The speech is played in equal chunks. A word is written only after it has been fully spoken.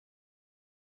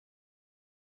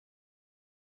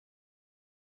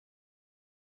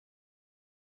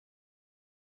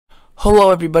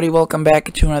Hello everybody, welcome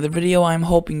back to another video. I'm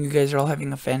hoping you guys are all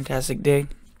having a fantastic day.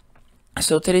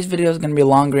 So today's video is going to be a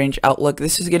long range outlook.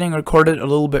 This is getting recorded a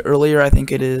little bit earlier. I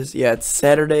think it is, yeah, it's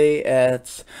Saturday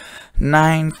at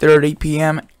 9:30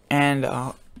 p.m.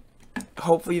 and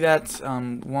hopefully that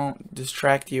won't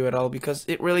distract you at all, because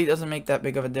it really doesn't make that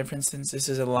big of a difference since this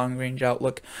is a long range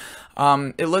outlook.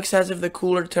 It looks as if the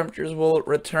cooler temperatures will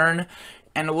return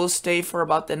and it will stay for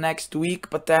about the next week,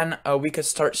 but then we could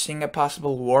start seeing a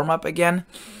possible warm-up again.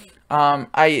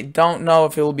 I don't know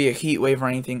if it will be a heat wave or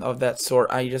anything of that sort.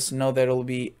 I just know that it will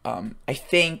be, I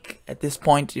think at this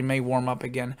point it may warm up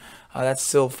again. That's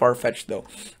still far-fetched though.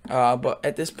 But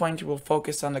at this point we'll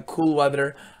focus on the cool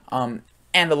weather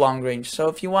and the long range. So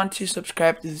if you want to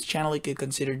subscribe to this channel, you could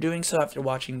consider doing so after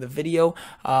watching the video.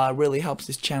 It really helps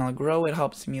this channel grow. It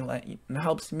helps me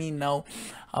know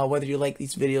whether you like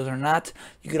these videos or not.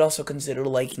 You could also consider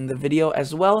liking the video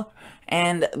as well.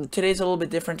 And today's a little bit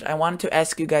different. I wanted to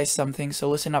ask you guys something, so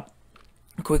listen up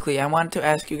quickly. I wanted to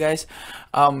ask you guys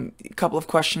a couple of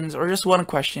questions, or just one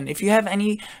question. If you have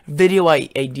any video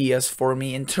ideas for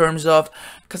me in terms of,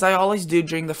 because I always do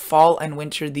during the fall and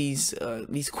winter these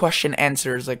question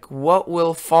answers, like what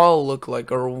will fall look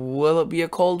like, or will it be a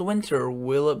cold winter, or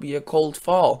will it be a cold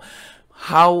fall?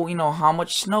 How, how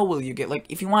much snow will you get? Like,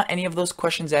 if you want any of those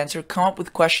questions answered, come up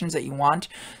with questions that you want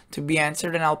to be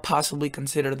answered, and I'll possibly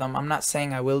consider them. I'm not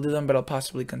saying I will do them, but I'll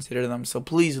possibly consider them. So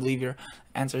please leave your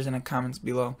answers in the comments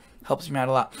below. Helps me out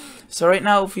a lot. So right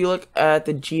now, if you look at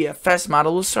the GFS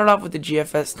model, we'll start off with the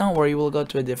GFS. Don't worry, we'll go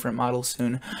to a different model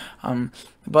soon.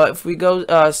 But if we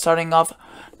go starting off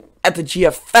at the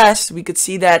GFS, we could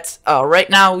see that right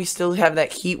now we still have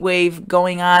that heat wave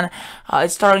going on.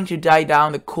 It's starting to die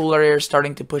down. The cooler air is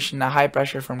starting to push in the high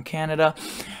pressure from Canada,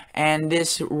 and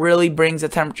this really brings the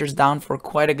temperatures down for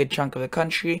quite a good chunk of the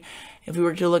country. If we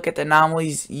were to look at the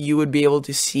anomalies, you would be able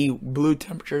to see blue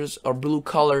temperatures or blue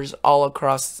colors all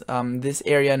across this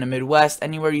area in the Midwest.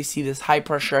 Anywhere you see this high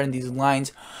pressure and these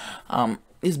lines,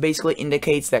 this basically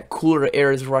indicates that cooler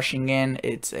air is rushing in.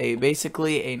 It's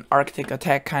basically an Arctic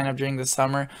attack kind of during the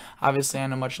summer, obviously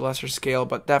on a much lesser scale,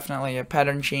 but definitely a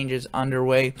pattern change is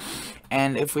underway.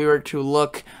 And if we were to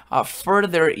look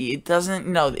further, it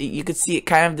doesn't, you could see it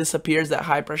kind of disappears. That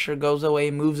high pressure goes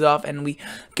away, moves off, and we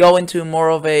go into more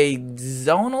of a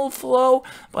zonal flow,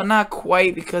 but not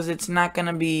quite, because it's not going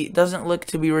to be, doesn't look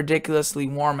to be ridiculously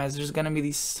warm, as there's going to be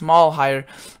these smaller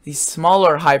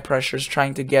high pressures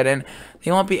trying to get in.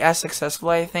 They won't be as successful,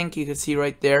 I think. You can see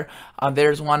right there,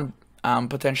 there's one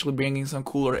potentially bringing some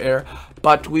cooler air,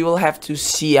 but we will have to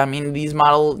see. I mean, these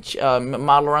model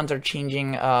runs are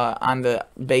changing on the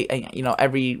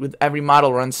with every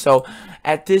model run. So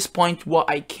at this point, what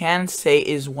I can say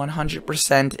is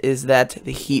 100% is that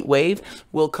the heat wave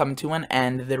will come to an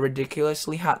end. The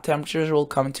ridiculously hot temperatures will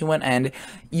come to an end.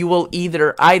 You will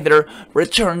either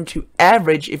return to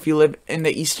average if you live in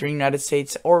the eastern United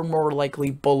States, or more likely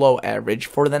below average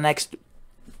for the next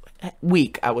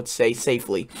week, I would say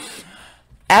safely.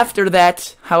 After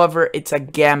that, however, it's a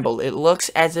gamble. It looks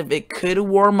as if it could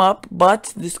warm up,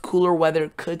 but this cooler weather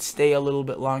could stay a little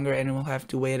bit longer, and we'll have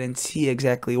to wait and see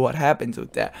exactly what happens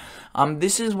with that.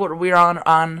 This is what we're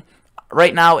on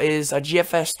right now, is a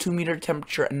GFS 2-meter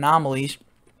temperature anomalies,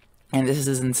 and this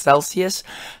is in Celsius.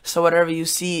 So whatever you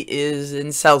see is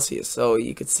in Celsius. So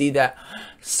you could see that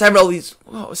several of these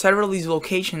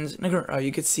locations,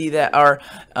 you could see that are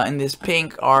in this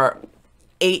pink, are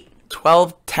 8,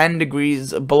 12, 10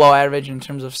 degrees below average in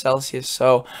terms of Celsius.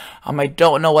 So I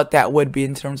don't know what that would be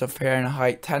in terms of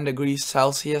Fahrenheit. 10 degrees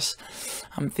Celsius,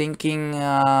 I'm thinking,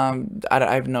 I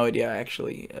have no idea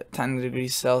actually. 10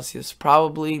 degrees Celsius,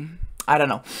 probably, I don't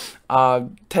know.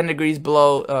 10 degrees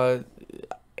below,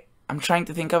 I'm trying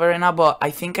to think of it right now, but I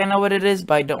think I know what it is,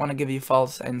 but I don't want to give you a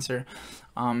false answer.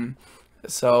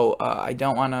 So I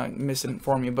don't want to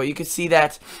misinform you, but you can see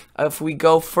that if we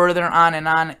go further on and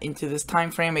on into this time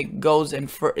frame, it goes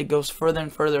further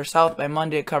and further south. By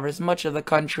Monday, it covers much of the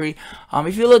country.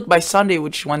 If you look by Sunday,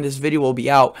 which when this video will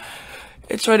be out,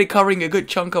 it's already covering a good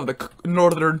chunk of the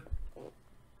northern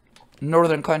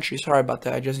country. Sorry about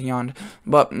that, I just yawned.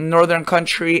 But northern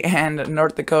country and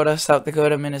North Dakota, South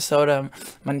Dakota, Minnesota,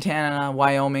 Montana,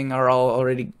 Wyoming are all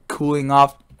already cooling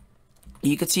off.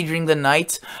 You could see during the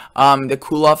night, the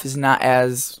cool off is not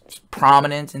as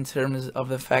prominent in terms of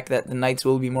the fact that the nights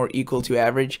will be more equal to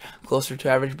average, closer to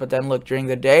average. But then look, during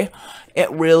the day, it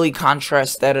really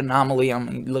contrasts that anomaly.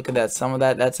 Look at that. Some of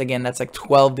that, that's like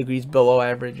 12 degrees below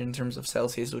average in terms of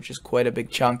Celsius, which is quite a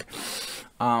big chunk.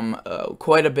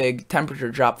 quite a big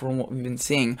temperature drop from what we've been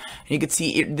seeing. And you can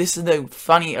see this is the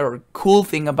funny or cool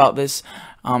thing about this.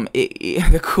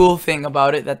 The cool thing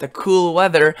about it, that the cool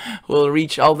weather will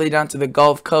reach all the way down to the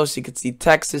Gulf Coast. You can see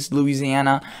Texas,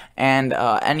 Louisiana, and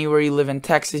anywhere you live in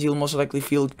Texas, you'll most likely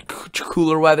feel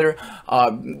cooler weather.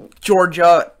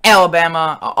 Georgia,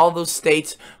 Alabama, all those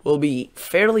states will be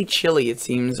fairly chilly, it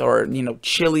seems, or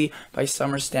chilly by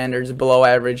summer standards, below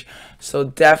average. So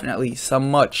definitely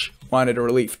some much wanted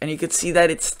relief. And you can see that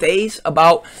it stays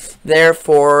about there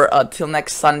for till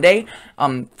next Sunday.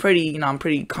 I'm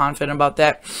pretty confident about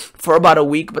that, for about a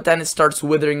week, but then it starts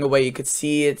withering away. You could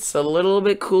see it's a little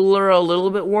bit cooler, a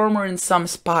little bit warmer in some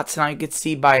spots. Now you could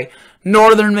see by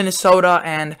northern Minnesota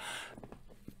and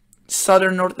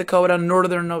southern North Dakota,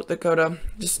 northern North Dakota,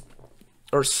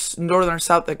 northern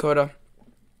South Dakota,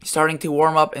 starting to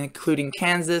warm up, including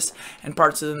Kansas and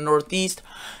parts of the Northeast.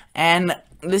 And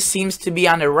this seems to be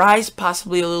on the rise,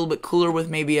 possibly a little bit cooler with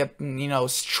maybe a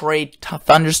straight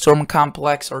thunderstorm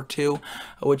complex or two,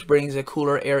 which brings a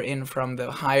cooler air in from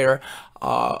the higher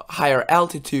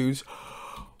altitudes.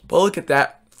 But look at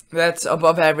that. That's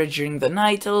above average during the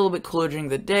night, a little bit cooler during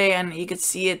the day, and you can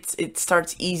see it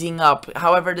starts easing up.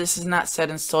 However, this is not set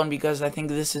in stone, because I think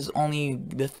this is only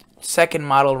the second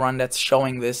model run that's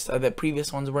showing this. The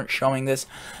previous ones weren't showing this.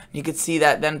 You could see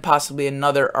that then possibly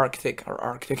another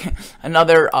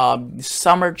another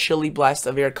summer chilly blast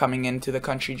of air coming into the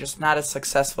country, just not as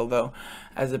successful though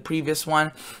as the previous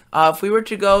one. If we were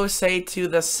to go, say, to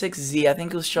the 6Z, I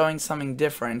think it was showing something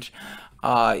different.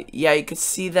 Yeah, you could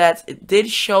see that it did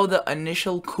show the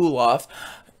initial cool off,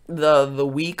 the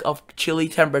week of chilly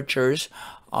temperatures.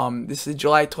 This is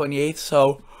July 28th,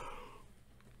 so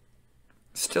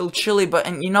still chilly,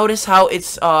 and you notice how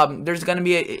it's there's gonna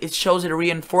be it shows a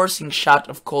reinforcing shot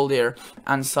of cold air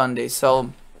on Sunday.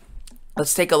 So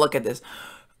let's take a look at this.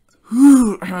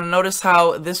 Notice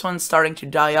how this one's starting to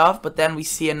die off, but then we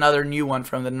see another new one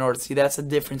from the north. See, that's the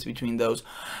difference between those.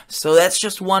 So that's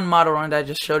just one model run that I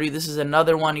just showed you. This is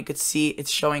another one. You could see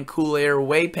it's showing cool air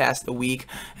way past the week,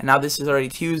 and now this is already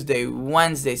Tuesday,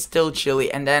 Wednesday, still chilly,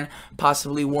 and then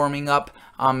possibly warming up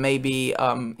maybe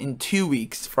in 2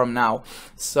 weeks from now.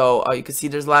 So you can see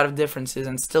there's a lot of differences,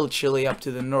 and still chilly up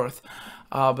to the north.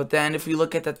 But then if we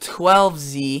look at the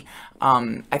 12Z,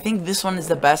 I think this one is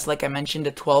the best, like I mentioned,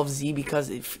 the 12Z, because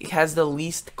it has the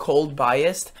least cold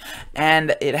biased,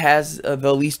 and it has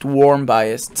the least warm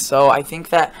biased. So I think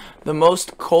that the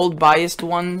most cold biased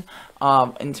one,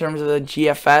 in terms of the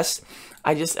GFS,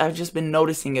 I've just been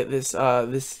noticing it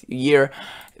this year,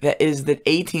 that is that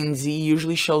 18Z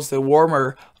usually shows the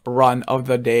warmer run of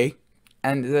the day,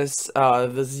 and this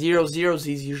the 00Z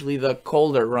is usually the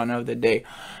colder run of the day,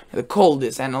 the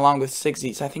coldest, and along with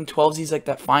 6Z. So I think 12Z is like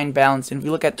that fine balance. And if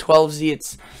you look at 12Z,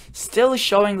 it's still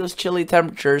showing those chilly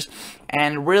temperatures,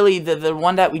 and really the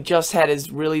one that we just had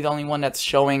is really the only one that's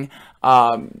showing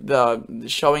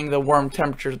the warm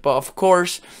temperatures. But of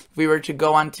course, if we were to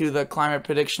go onto the Climate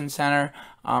Prediction Center,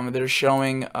 they're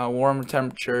showing warm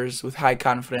temperatures with high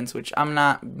confidence, which I'm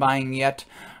not buying yet.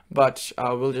 But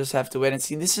we'll just have to wait and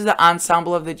see. This is the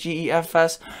ensemble of the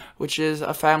GEFS, which is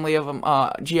a family of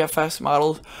GFS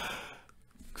models.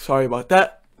 Sorry about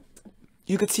that.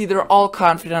 You can see they're all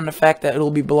confident on the fact that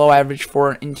it'll be below average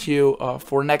for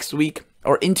next week,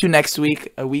 or into next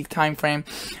week, a week time frame.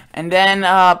 And then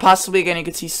possibly again you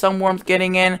can see some warmth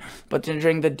getting in, but then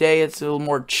during the day it's a little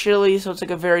more chilly. So it's like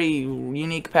a very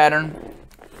unique pattern.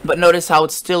 But notice how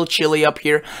it's still chilly up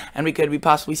here, and we could be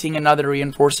possibly seeing another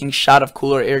reinforcing shot of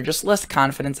cooler air. Just less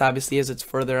confidence, obviously, as it's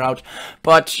further out.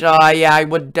 But yeah, I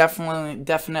would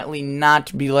definitely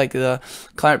not be like the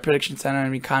Climate Prediction Center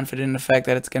and be confident in the fact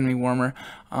that it's going to be warmer.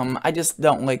 I just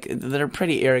don't like it. They're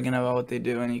pretty arrogant about what they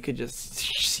do, and you could just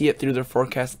see it through their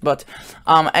forecast. But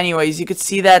anyways, you could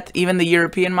see that even the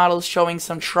European model is showing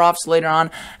some troughs later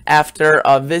on after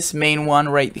this main one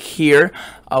right here,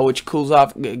 which cools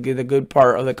off the good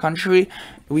part of the country.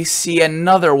 We see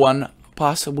another one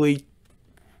possibly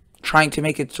trying to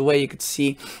make its way, you could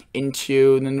see,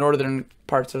 into the northern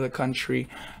parts of the country.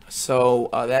 So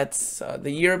that's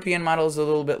the European model is a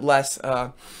little bit less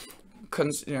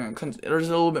there's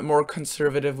a little bit more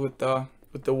conservative with the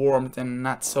warmth, and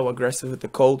not so aggressive with the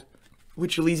cold,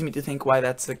 which leads me to think why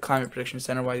that's the Climate Prediction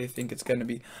Center, why they think it's going to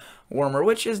be warmer,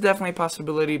 which is definitely a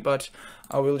possibility, but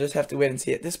we'll just have to wait and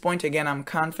see. At this point, again, I'm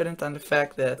confident on the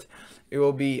fact that it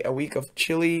will be a week of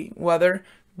chilly weather,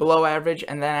 below average,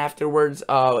 and then afterwards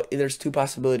there's two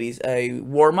possibilities: a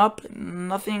warm up,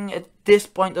 nothing at this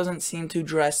point doesn't seem too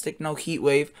drastic, no heat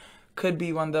wave could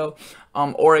be one though,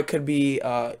 or it could be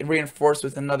reinforced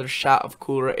with another shot of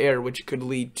cooler air, which could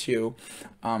lead to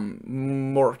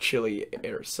more chilly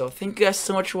air. So thank you guys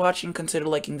so much for watching. Consider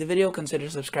liking the video, consider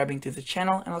subscribing to the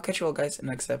channel, and I'll catch you all guys in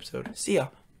the next episode. See ya.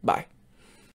 Bye.